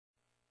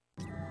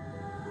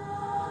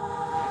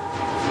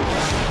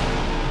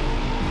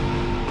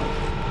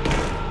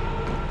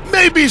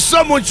Maybe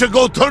someone should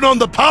go turn on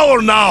the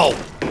power now!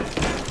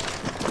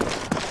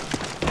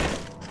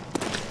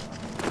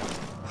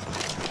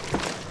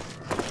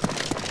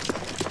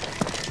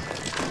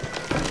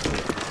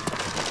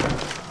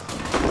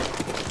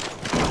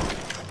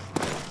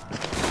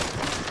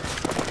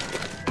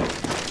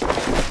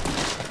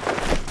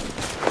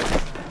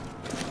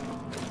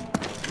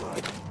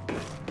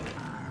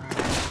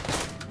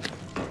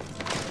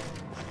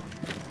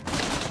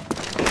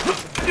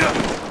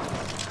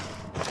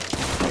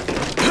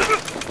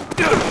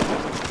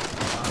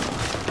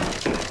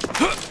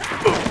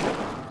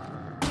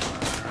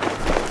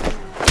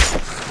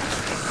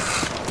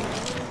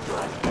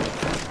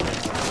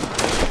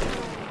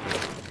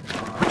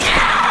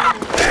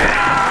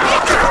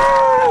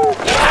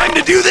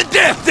 Do the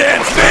death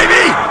dance,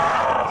 baby!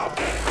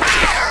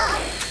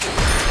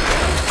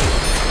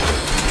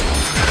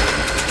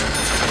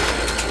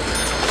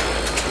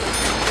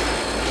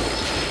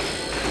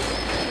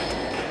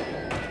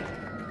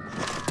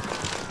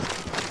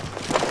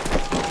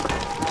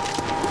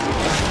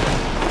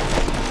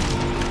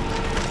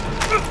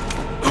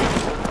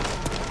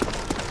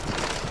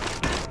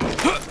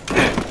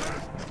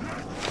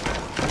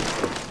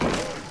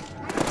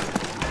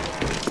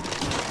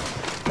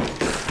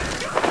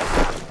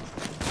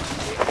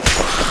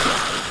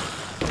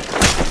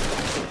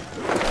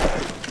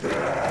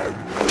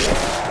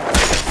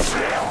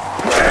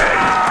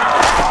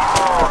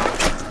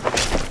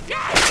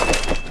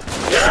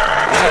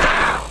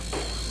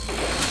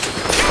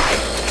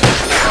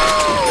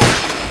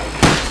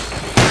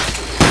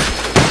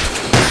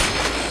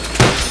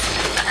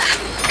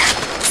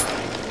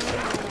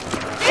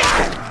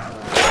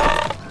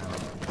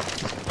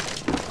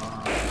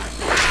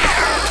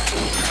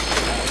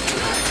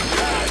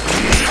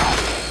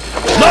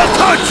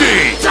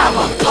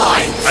 Double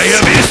points! I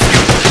have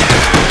issues!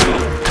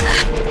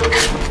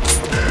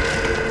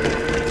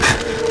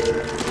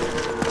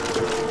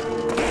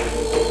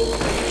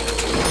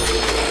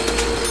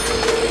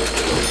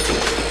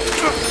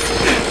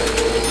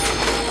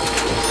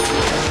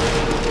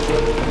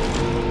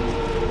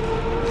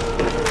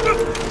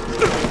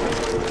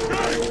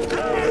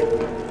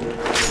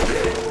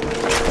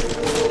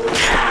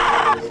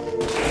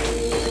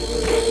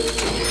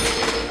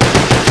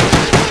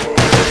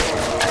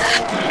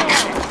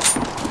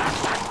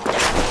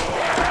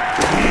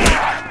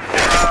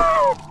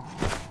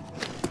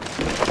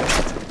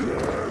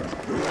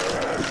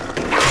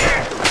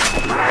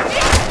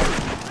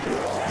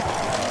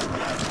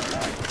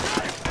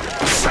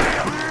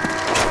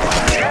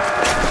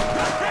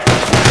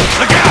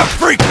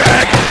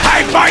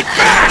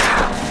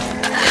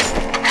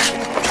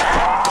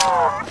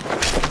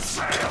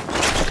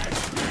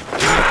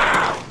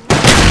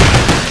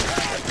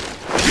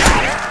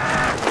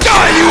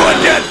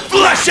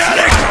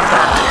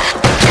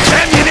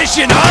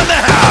 Ammunition on the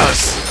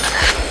house!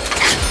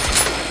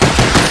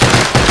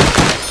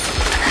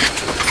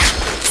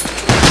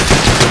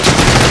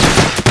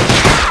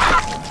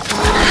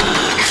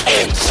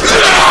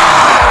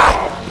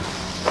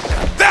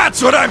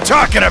 That's what I'm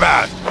talking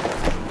about!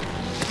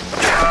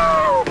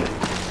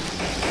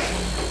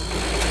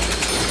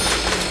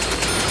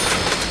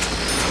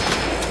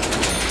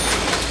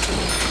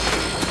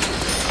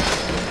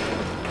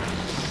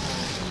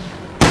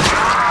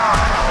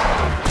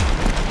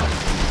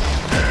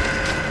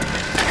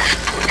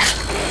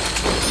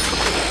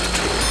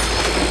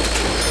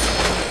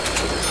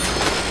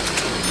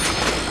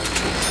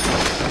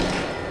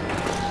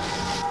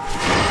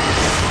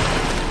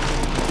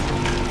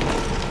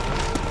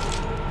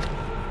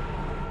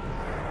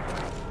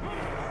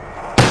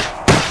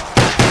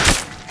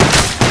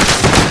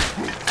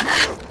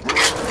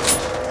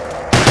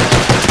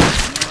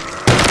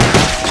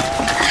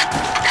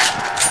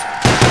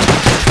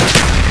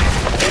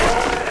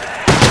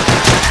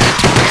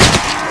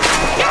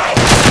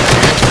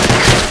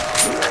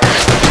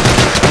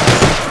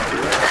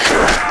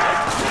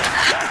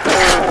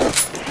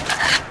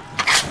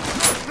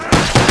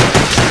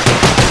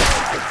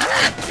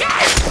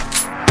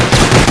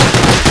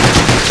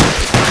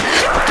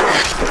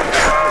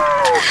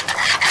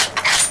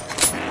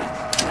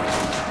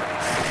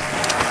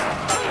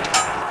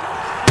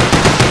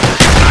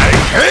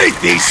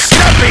 These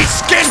snuffy,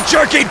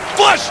 skin-jerking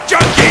flesh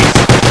junkies!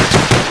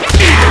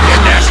 Eat it, you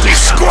nasty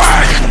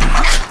squad!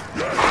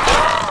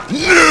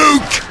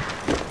 Nuke!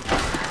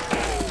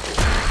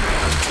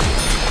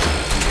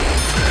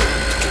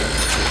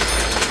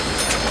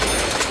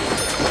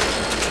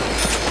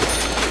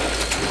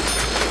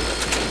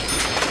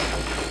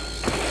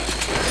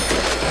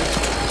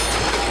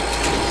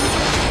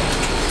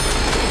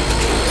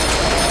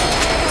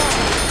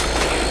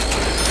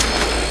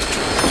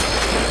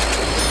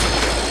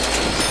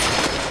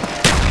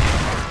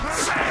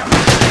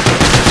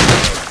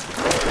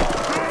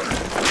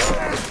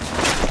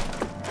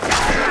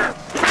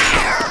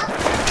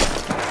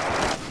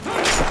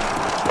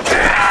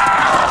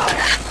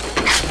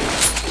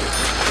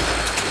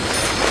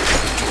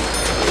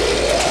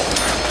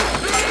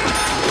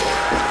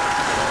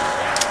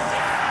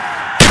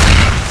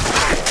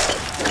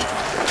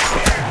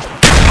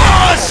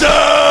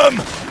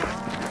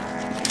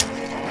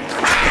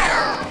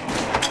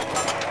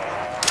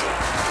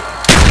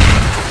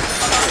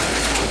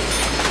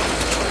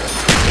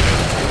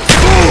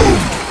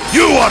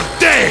 are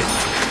dead!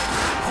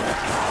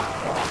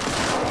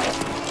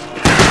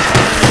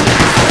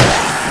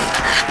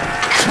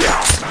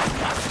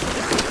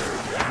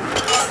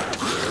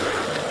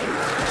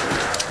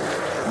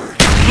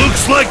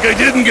 Looks like I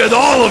didn't get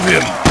all of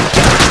him.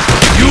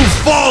 You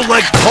fall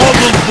like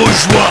coddled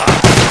bourgeois.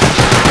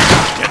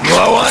 Getting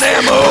low on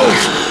ammo.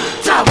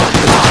 Double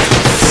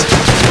points!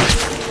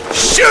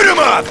 Shoot him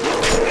up!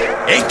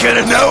 Ain't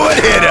gonna know what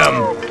hit him.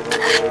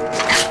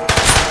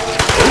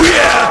 Oh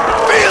yeah!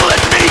 Feel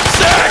it, meat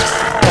sacks!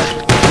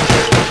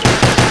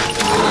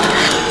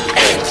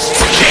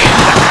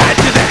 Insta-kill!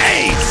 To the A,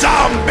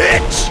 some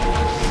bitch!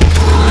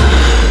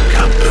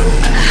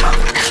 Kaboom!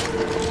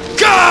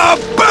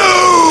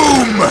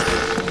 Kaboom!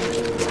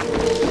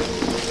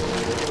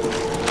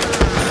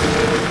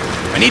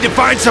 I need to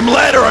find some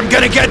lead or I'm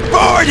gonna get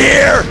bored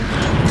here!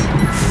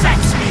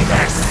 Fetch me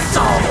their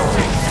soul!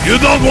 You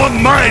don't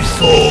want my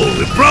soul.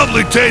 It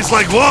probably tastes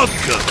like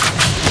vodka.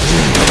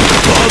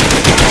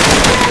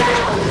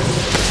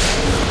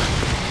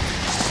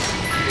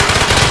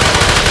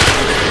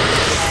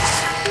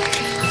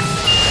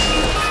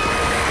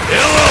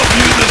 Hello,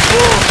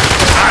 beautiful.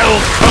 I'll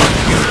cut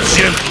you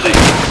gently.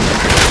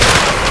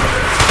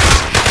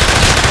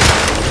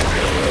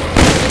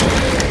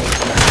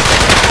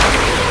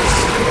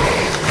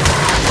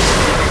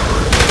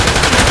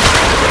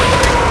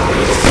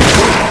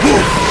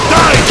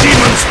 Die,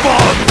 demon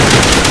spawn!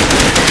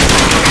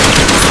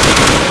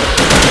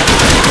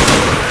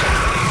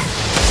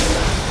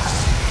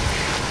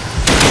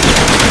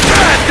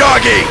 Bad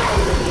doggy!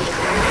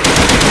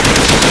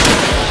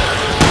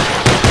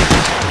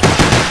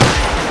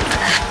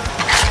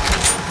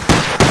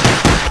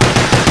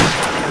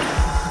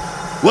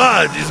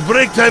 What, is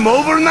break time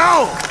over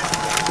now?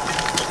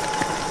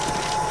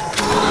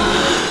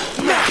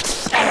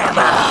 Max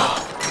ammo!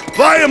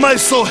 Why am I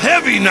so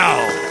heavy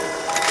now?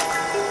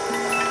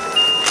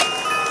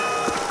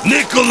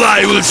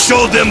 Nikolai will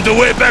show them the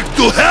way back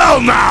to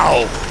hell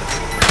now!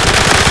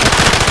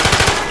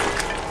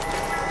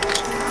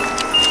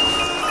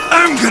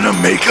 I'm gonna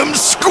make them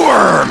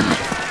squirm!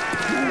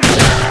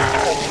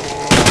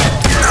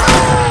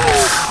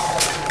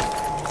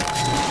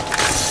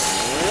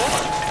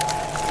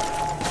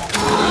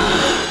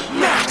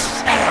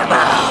 Max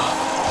ammo!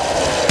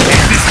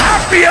 It is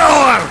happy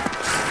hour!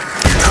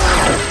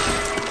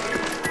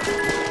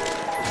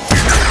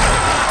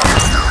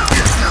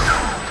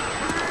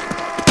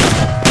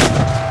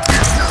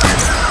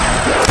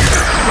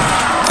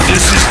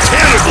 This is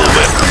terrible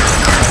weapon!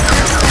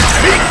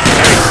 Meat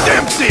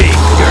Dempsey!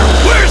 Your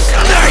worst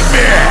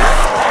nightmare!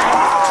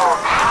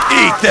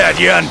 Eat that,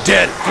 you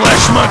undead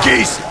flesh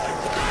monkeys!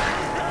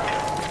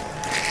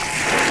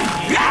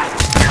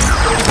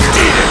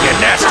 Eat it, you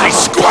nasty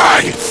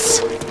squags!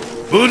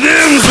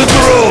 Budem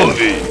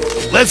zdrovi!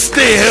 Let's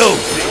stay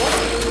healthy.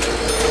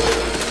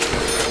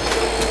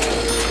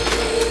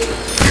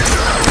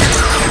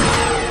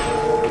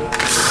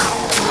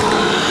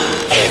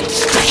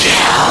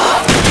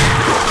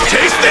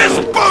 Taste this,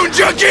 bone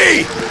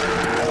junkie!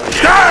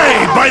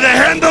 Die by the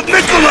hand of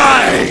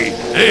Nikolai!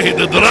 Hey,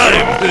 the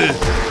drive!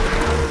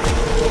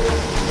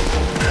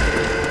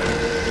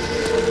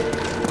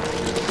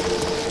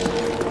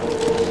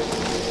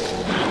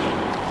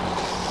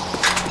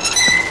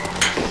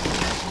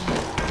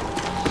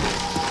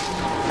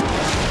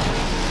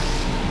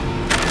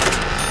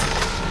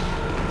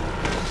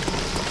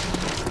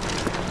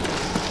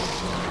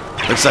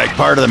 Looks like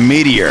part of the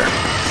meteor.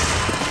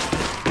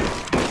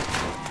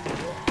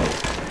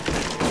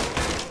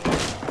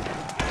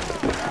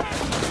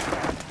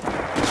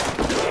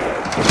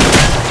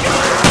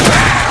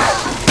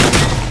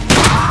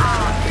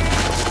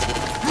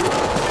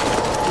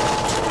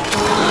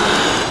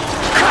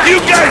 You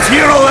guys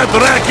hear all that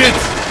racket?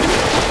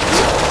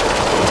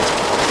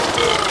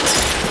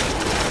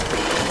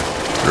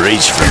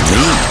 Reach for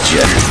me,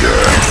 Jenny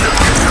girl.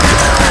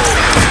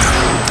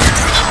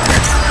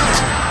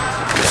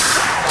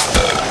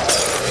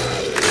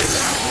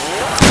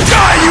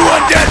 Die, you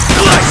undead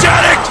flesh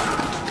addict!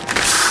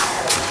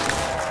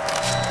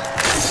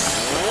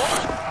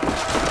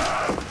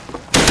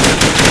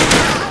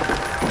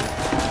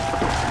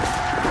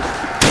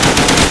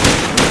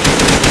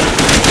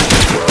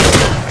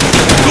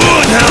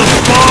 Good health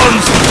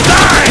bombs!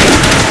 Die!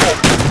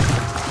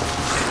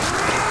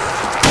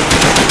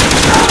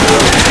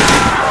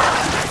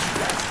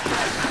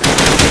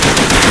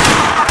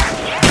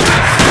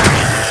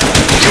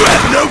 You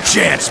have no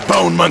chance,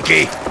 bone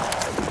monkey!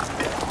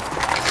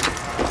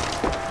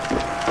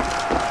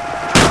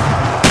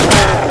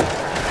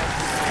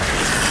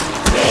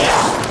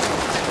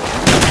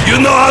 You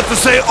know how to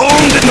say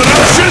owned in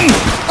Russian?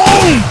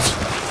 Owned!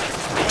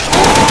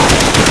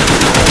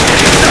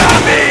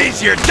 Zombies,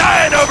 you're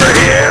dying over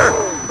here!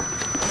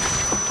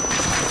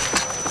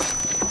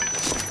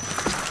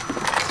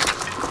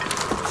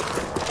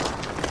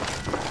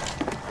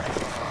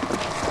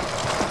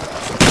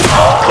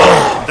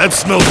 That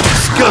smells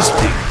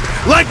disgusting.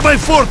 Like my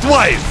fourth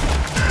wife.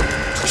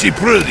 She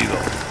pretty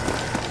though.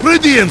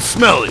 Pretty and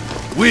smelly.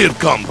 Weird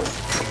combo.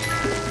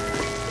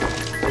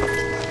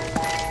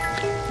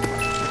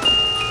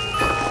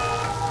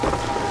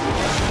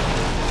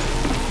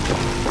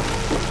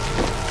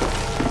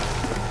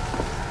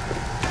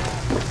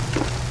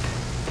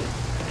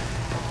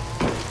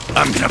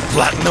 I'm gonna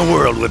flatten the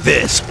world with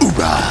this.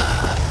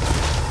 Hoorah!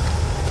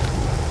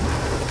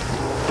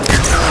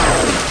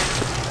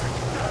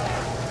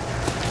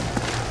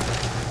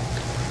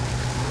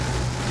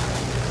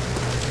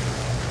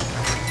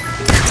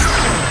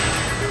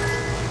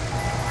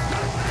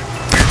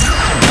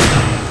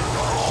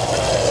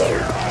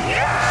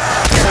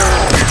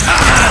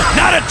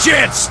 Not a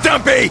chance,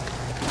 Stumpy!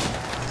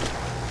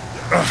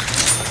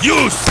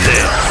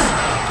 Useless!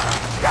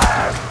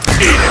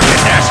 Eat it, you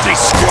nasty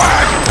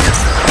squag!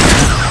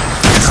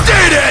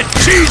 Stay dead,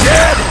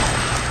 cheesehead!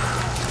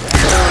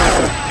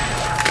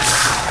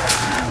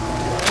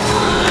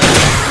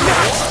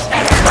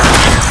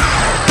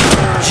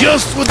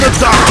 Just what the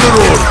doctor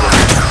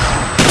ordered.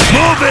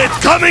 Move it!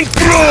 Coming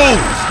through!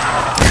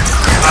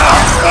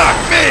 Oh, fuck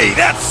me!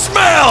 That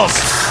smells!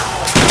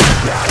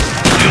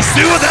 You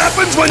see what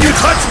happens when you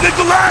touch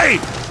Nikolai?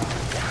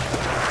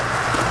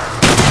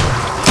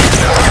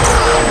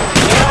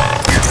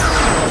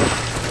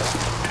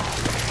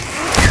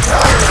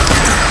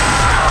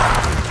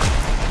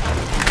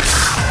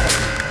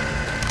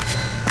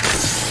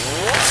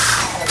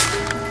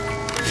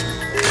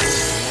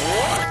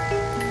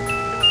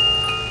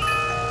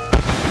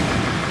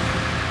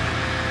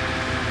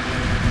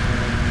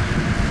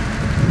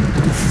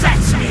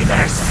 Fetch me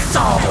their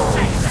souls!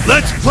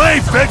 Let's play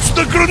fetch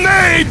the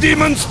grenade,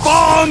 demon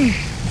spawn!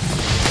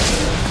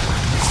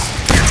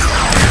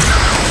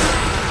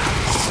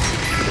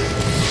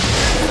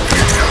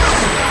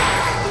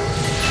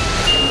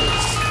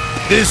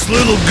 This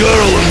little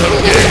girl in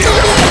her game,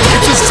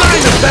 it's a sign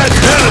of bad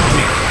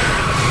parenting.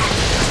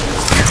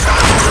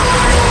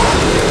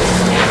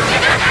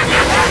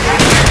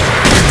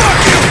 Fuck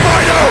you,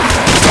 Fido!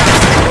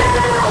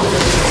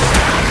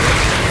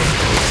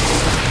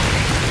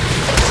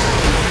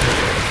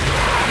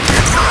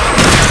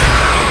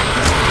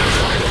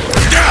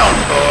 Down,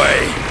 boy!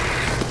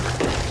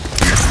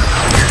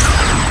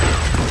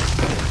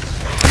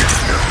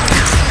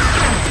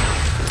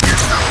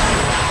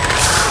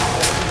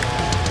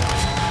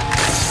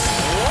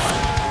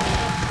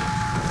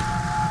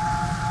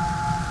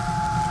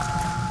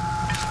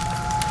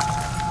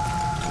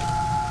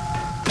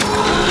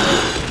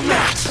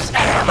 Max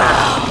ammo!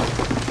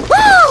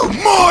 Woo!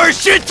 More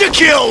shit to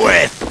kill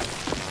with!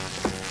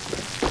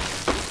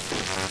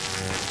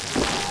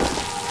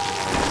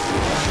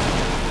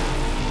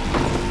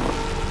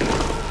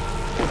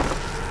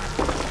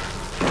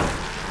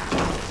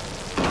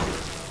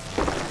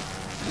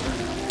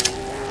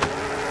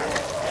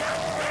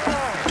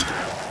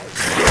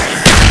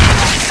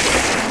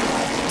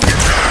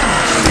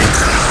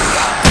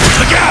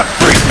 Look out,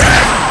 freak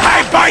man!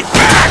 I bite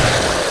back!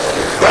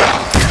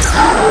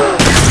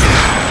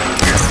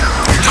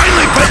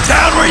 Finally put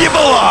down where you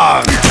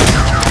belong!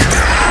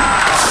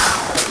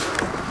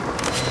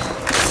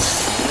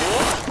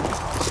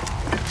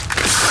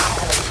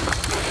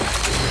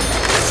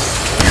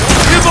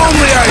 If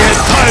only I had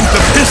time to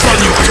piss on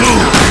you too!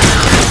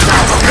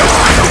 Come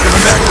on, don't give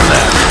him back for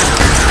that!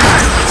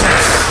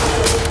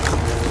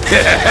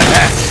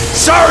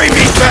 Sorry,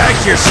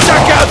 meatbags, you're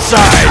stuck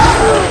outside!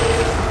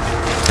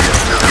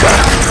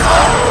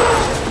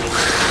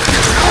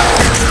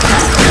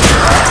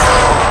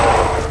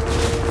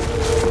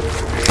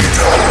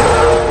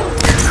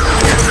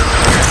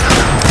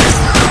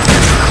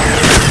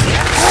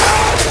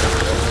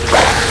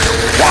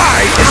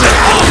 Why is it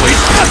always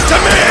up to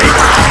me?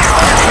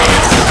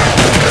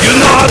 You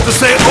know how to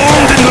say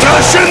owned in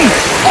Russian?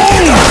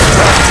 Owned!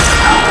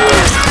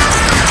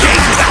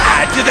 Gave you the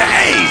I to the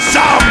A,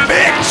 some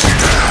bitch!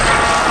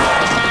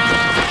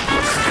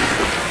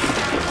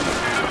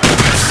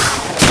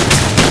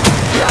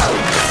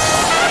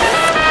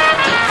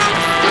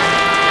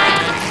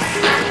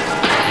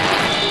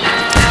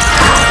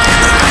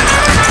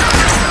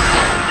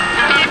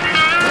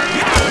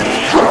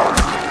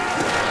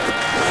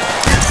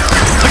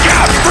 Look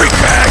out, freak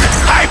bag!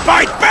 I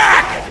bite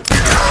back!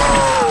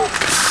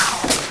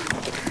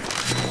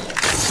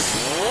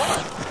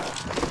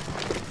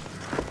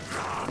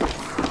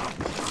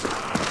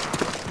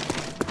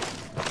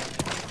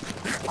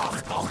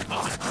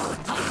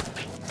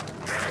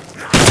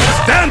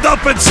 Stand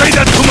up and say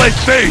that to my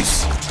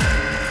face!